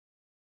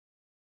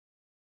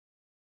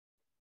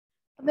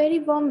A very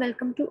warm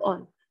welcome to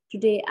all.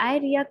 Today, I,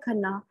 Reeya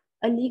Khanna,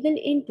 a legal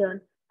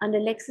intern under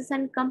LEXIS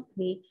and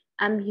Company,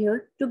 am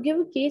here to give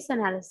a case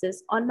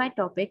analysis on my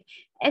topic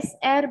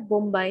SR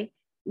Bombay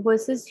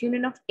versus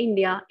Union of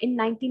India in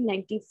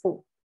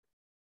 1994.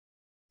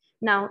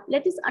 Now,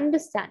 let us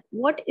understand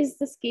what is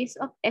this case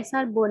of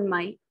SR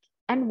Bommai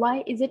and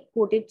why is it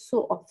quoted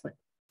so often.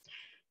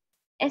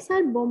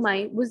 SR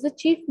Bommai was the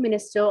chief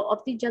minister of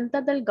the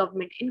Janata Dal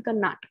government in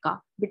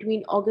Karnataka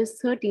between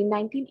August 13,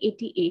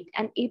 1988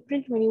 and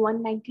April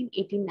 21,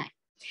 1989.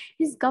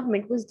 His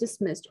government was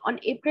dismissed on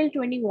April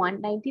 21,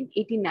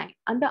 1989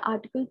 under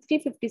Article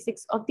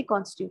 356 of the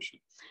Constitution,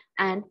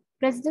 and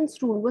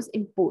President's rule was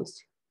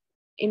imposed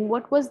in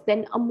what was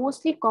then a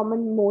mostly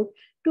common mode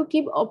to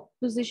keep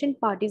opposition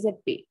parties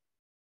at bay.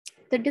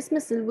 The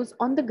dismissal was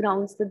on the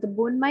grounds that the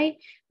Bommai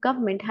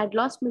government had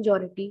lost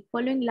majority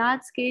following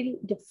large-scale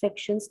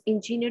defections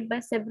engineered by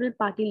several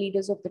party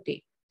leaders of the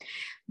day.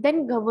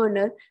 Then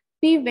Governor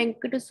P.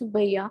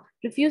 Venkatasubbiah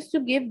refused to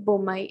give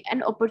Bommai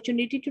an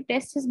opportunity to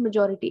test his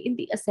majority in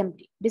the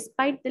assembly,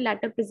 despite the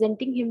latter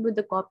presenting him with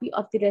a copy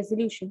of the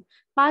resolution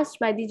passed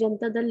by the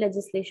Janata Dal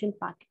legislation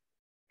party.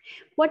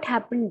 What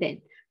happened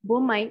then?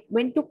 Bommai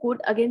went to court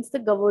against the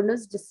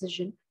governor's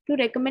decision to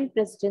recommend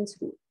president's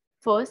rule.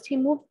 First, he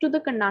moved to the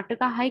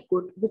Karnataka High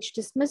Court, which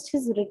dismissed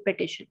his writ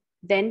petition.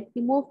 Then, he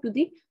moved to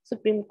the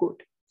Supreme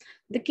Court.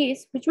 The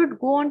case, which would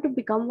go on to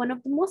become one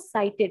of the most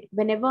cited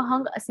whenever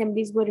hung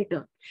assemblies were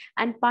returned,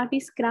 and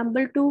parties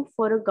scrambled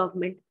for a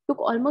government, took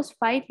almost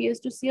 5 years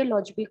to see a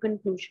logical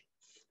conclusion.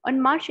 On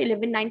March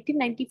 11,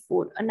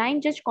 1994, a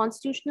 9-judge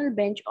constitutional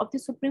bench of the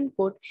Supreme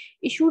Court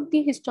issued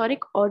the historic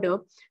order,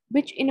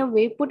 which in a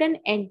way put an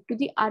end to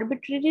the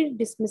arbitrary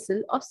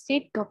dismissal of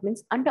state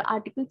governments under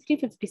Article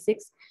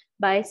 356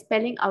 by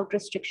spelling out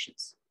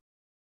restrictions.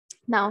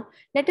 Now,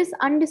 let us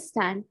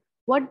understand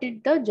what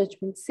did the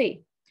judgment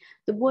say.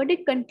 The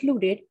verdict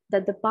concluded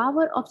that the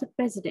power of the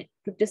president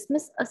to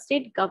dismiss a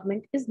state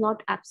government is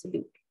not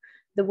absolute.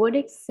 The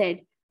verdict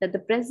said that the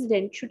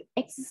president should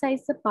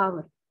exercise the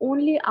power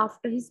only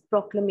after his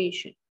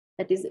proclamation,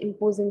 that is,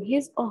 imposing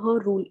his or her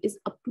rule, is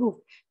approved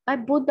by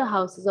both the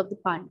houses of the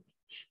parliament.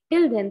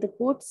 Till then, the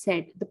court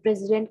said the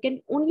president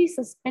can only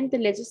suspend the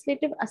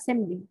legislative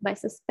assembly by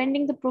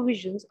suspending the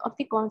provisions of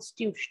the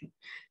constitution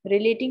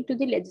relating to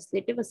the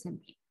legislative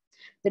assembly.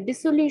 The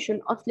dissolution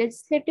of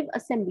legislative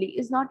assembly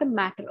is not a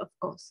matter of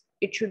course.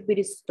 It should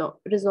be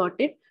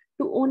resorted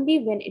to only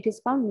when it is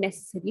found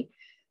necessary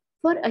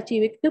for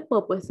achieving the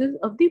purposes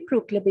of the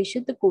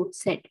proclamation, the court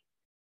said.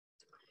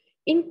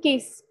 In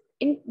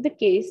the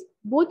case,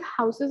 both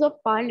houses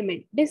of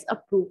parliament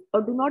disapprove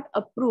or do not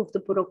approve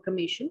the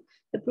proclamation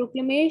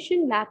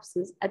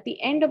lapses at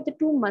the end of the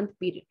 2-month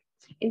period.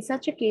 In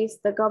such a case,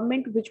 the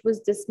government which was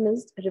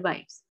dismissed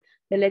revives.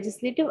 The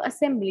legislative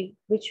assembly,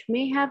 which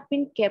may have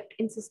been kept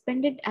in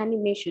suspended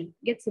animation,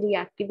 gets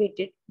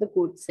reactivated, the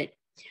court said.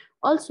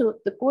 Also,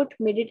 the court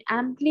made it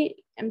amply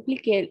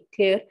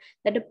clear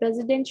that a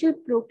presidential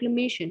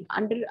proclamation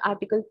under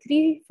Article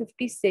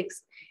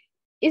 356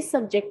 is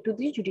subject to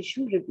the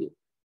judicial review.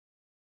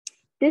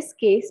 This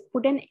case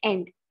put an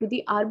end to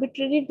the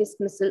arbitrary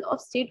dismissal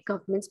of state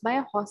governments by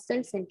a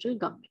hostile central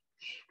government.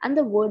 And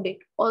the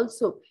verdict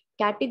also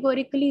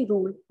categorically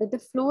ruled that the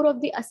floor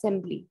of the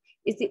assembly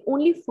is the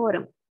only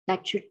forum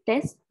that should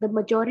test the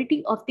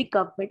majority of the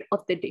government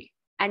of the day,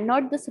 and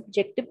not the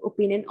subjective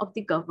opinion of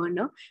the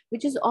governor,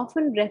 which is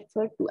often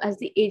referred to as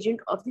the agent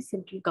of the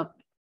central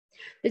government.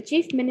 The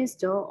chief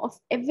minister of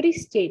every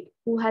state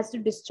who has to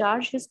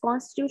discharge his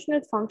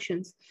constitutional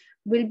functions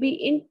will be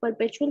in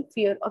perpetual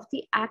fear of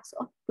the acts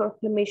of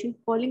proclamation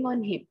falling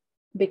on him,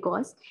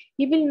 because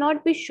he will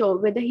not be sure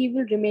whether he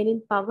will remain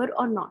in power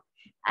or not.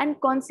 And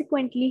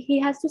consequently, he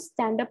has to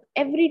stand up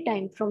every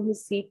time from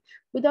his seat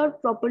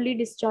without properly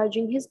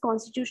discharging his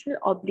constitutional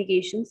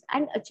obligations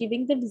and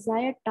achieving the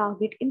desired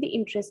target in the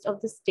interest of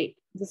the state,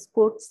 this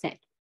court said.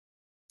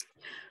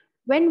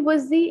 When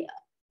was the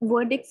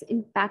verdict's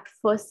impact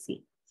first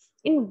seen?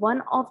 In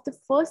one of the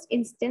first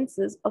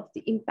instances of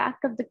the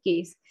impact of the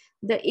case,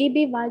 the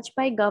A.B.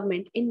 Vajpayee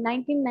government in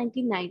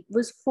 1999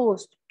 was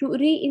forced to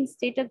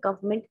reinstate a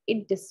government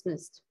it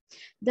dismissed.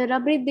 The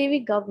Rabri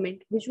Devi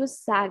government, which was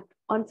sacked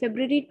on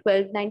February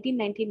 12,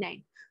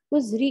 1999,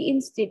 was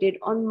reinstated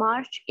on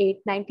March 8,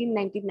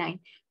 1999,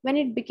 when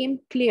it became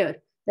clear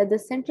that the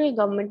central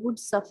government would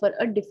suffer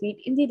a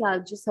defeat in the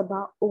Rajya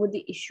Sabha over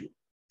the issue.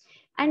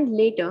 And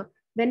later,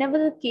 whenever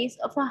the case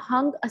of a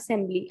hung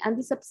assembly and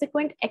the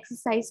subsequent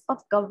exercise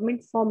of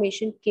government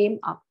formation came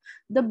up,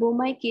 the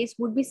Bommai case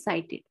would be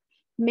cited,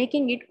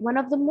 making it one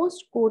of the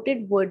most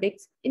quoted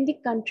verdicts in the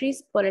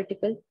country's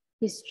political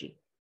history.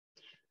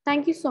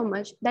 Thank you so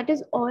much. That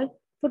is all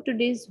for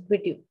today's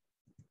video.